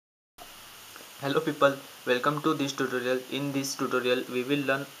Hello people, welcome to this tutorial. In this tutorial we will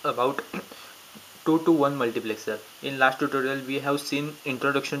learn about 2 to 1 multiplexer. In last tutorial we have seen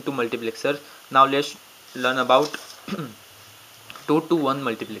introduction to multiplexer. Now let's learn about 2 to 1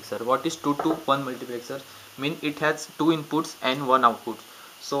 multiplexer. What is 2 to 1 multiplexer? Mean it has two inputs and one output.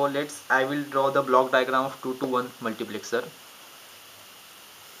 So I will draw the block diagram of 2 to 1 multiplexer.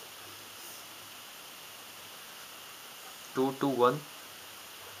 2 to 1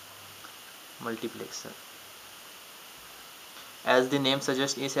 multiplexer. As the name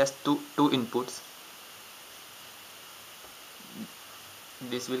suggests, it has two inputs.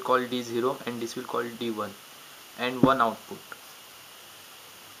 This will call D0 and this will call D1, and one output.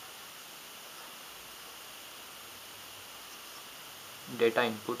 Data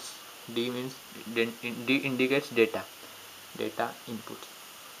inputs. D indicates data inputs.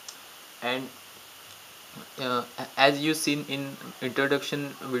 And as you seen in introduction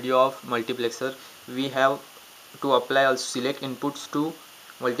video of multiplexer, we have to apply also select inputs to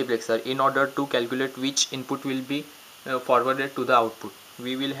multiplexer in order to calculate which input will be forwarded to the output.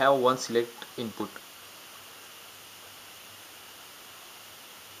 We will have one select input.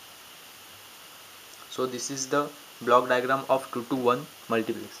 So this is the block diagram of 2 to 1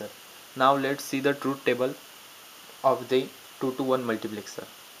 multiplexer. Now let's see the truth table of the 2 to 1 multiplexer.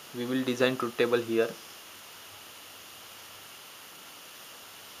 We will design truth table here.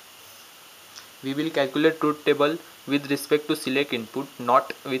 We will calculate truth table with respect to select input,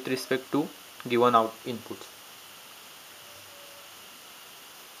 not with respect to given out inputs.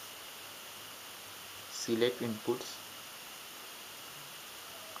 Select inputs,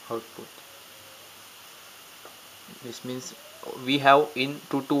 output. This means we have in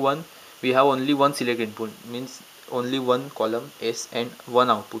 2 to 1 we have only one select input, means only one column S and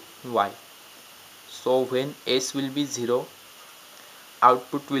one output Y. So when S will be 0,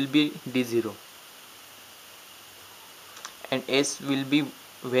 output will be D0, and S will be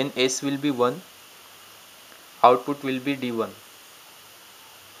when S will be 1, output will be D1.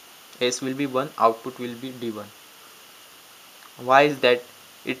 S will be 1, output will be D1. Why is that?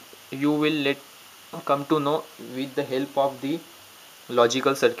 It you will let come to know with the help of the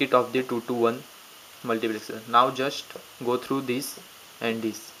logical circuit of the 2 to 1 multiplexer. Now just go through this and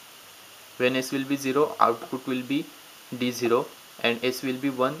this. When S will be 0, output will be D0, and S will be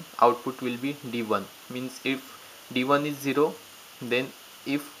 1, output will be D1. Means if D1 is 0, then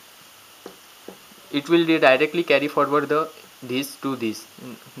if it will directly carry forward the this to this.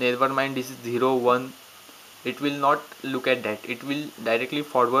 Never mind this is 0 1, it will not look at that. It will directly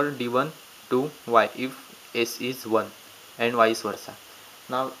forward D1 to Y if S is 1 and vice versa.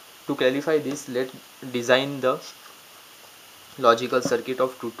 Now to clarify this, let's design the logical circuit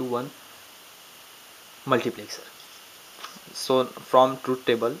of 2 to 1 multiplexer. So from truth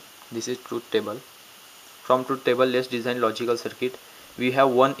table, this is truth table. From truth table, let's design logical circuit. We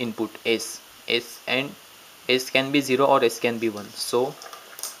have one input S, and S can be 0 or S can be 1. So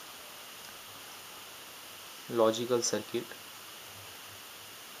logical circuit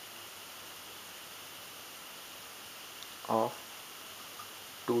of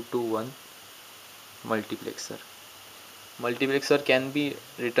 2 to 1 multiplexer. Multiplexer can be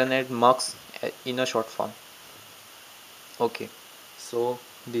written as mux in a short form. Okay, so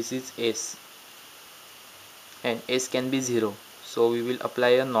this is S, and S can be 0. So we will apply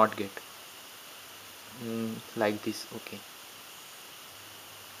a NOT gate like this. Okay.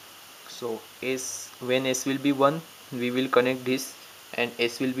 So S, when S will be 1, we will connect this, and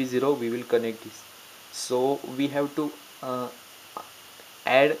S will be 0, we will connect this. So we have to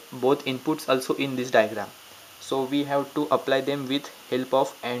add both inputs also in this diagram. So we have to apply them with help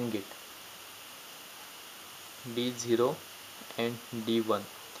of AND gate. D0 and D1.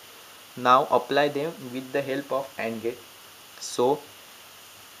 Now apply them with the help of AND gate. So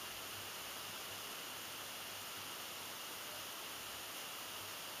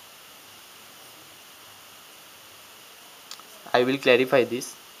I will clarify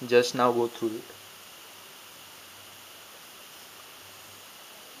this. Just now go through it.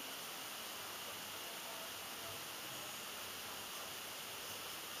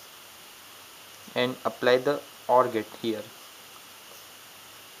 And apply the OR gate here.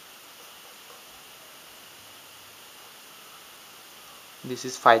 This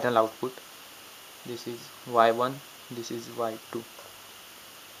is final output. This is Y1, this is Y2.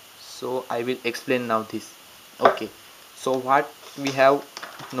 So I will explain now this. Okay, so what we have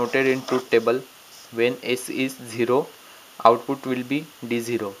noted in truth table, when S is 0, output will be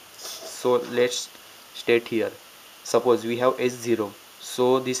D0. So let's state here. Suppose we have S0,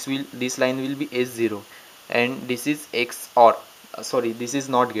 so this line will be S0, and this is X OR, sorry, this is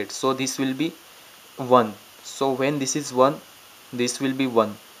NOT gate, so this will be 1. So when this is 1, this will be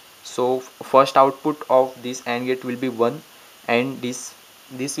 1. So first output of this AND gate will be 1, and this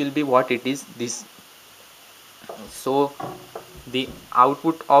will be what it is, this. So the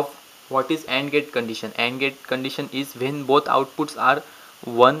output of what is AND gate condition? AND gate condition is when both outputs are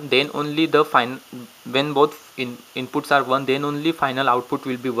 1, then only the final, when both inputs are 1, then only final output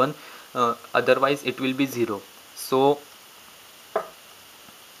will be 1, otherwise it will be 0. So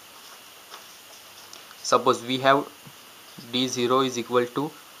suppose we have d0 is equal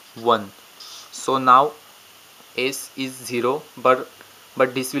to 1. So now s is 0, but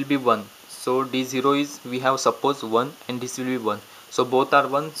this will be 1. So d0 is, we have suppose 1, and this will be 1. So both are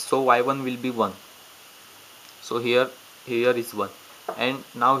 1, so y1 will be 1. So here is 1, and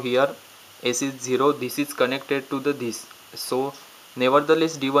now here s is 0, this is connected to the this. So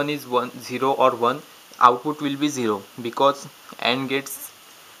nevertheless d1 is 1, 0 or 1, output will be 0, because AND gates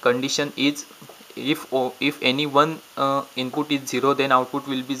condition is, if any one input is 0, then output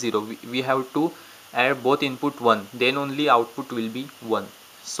will be 0. We have to add both input 1, then only output will be 1.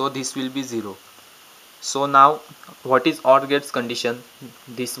 So this will be 0. So now what is OR gates condition?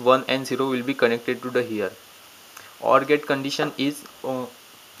 This 1 and 0 will be connected to the here. OR gate condition is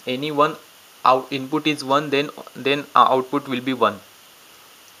any one input is 1, then output will be 1.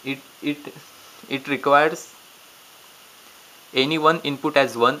 It requires any one input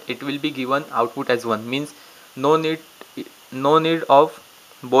as 1, it will be given output as 1, means no need of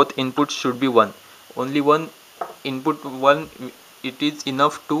both inputs should be 1. Only one input 1, it is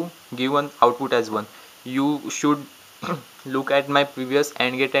enough to give one output as 1. You should look at my previous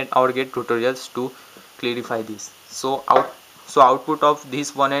AND gate and OR gate tutorials to clarify this. So output of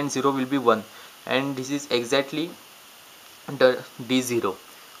this 1 and 0 will be 1, and this is exactly the d0.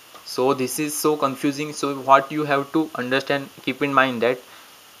 So this is so confusing. So what you have to understand, keep in mind that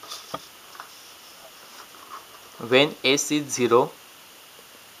when s is 0,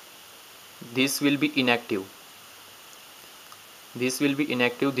 this will be inactive, this will be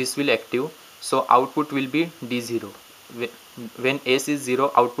inactive, this will active. So output will be d0. When s is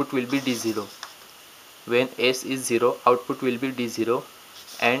 0, output will be d0. When s is 0, output will be d0.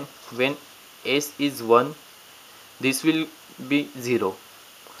 And when s is 1, this will be 0.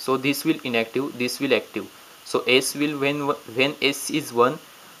 So this will inactive, this will active. So s will, when s is 1,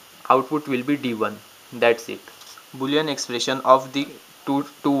 output will be d1. That's it. Boolean expression of the 2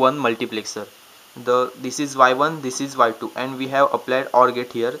 to 1 multiplexer. This is y1, this is y2, and we have applied OR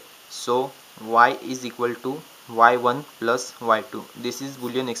gate here. So y is equal to y1 plus y2. This is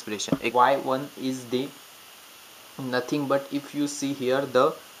Boolean expression. Y1 is the nothing but, if you see here,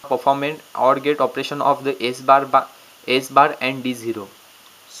 the performant OR gate operation of the s bar and d0.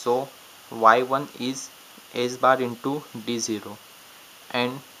 So y1 is s bar into d0,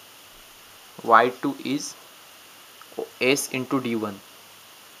 and y2 is s into d1,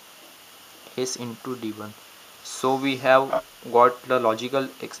 s into d1. So we have got the logical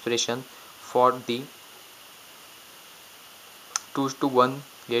expression for the 2 to 1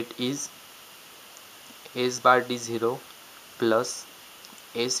 gate is s bar d0 plus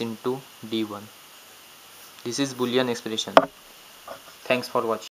s into d1. This is Boolean expression. Thanks for watching.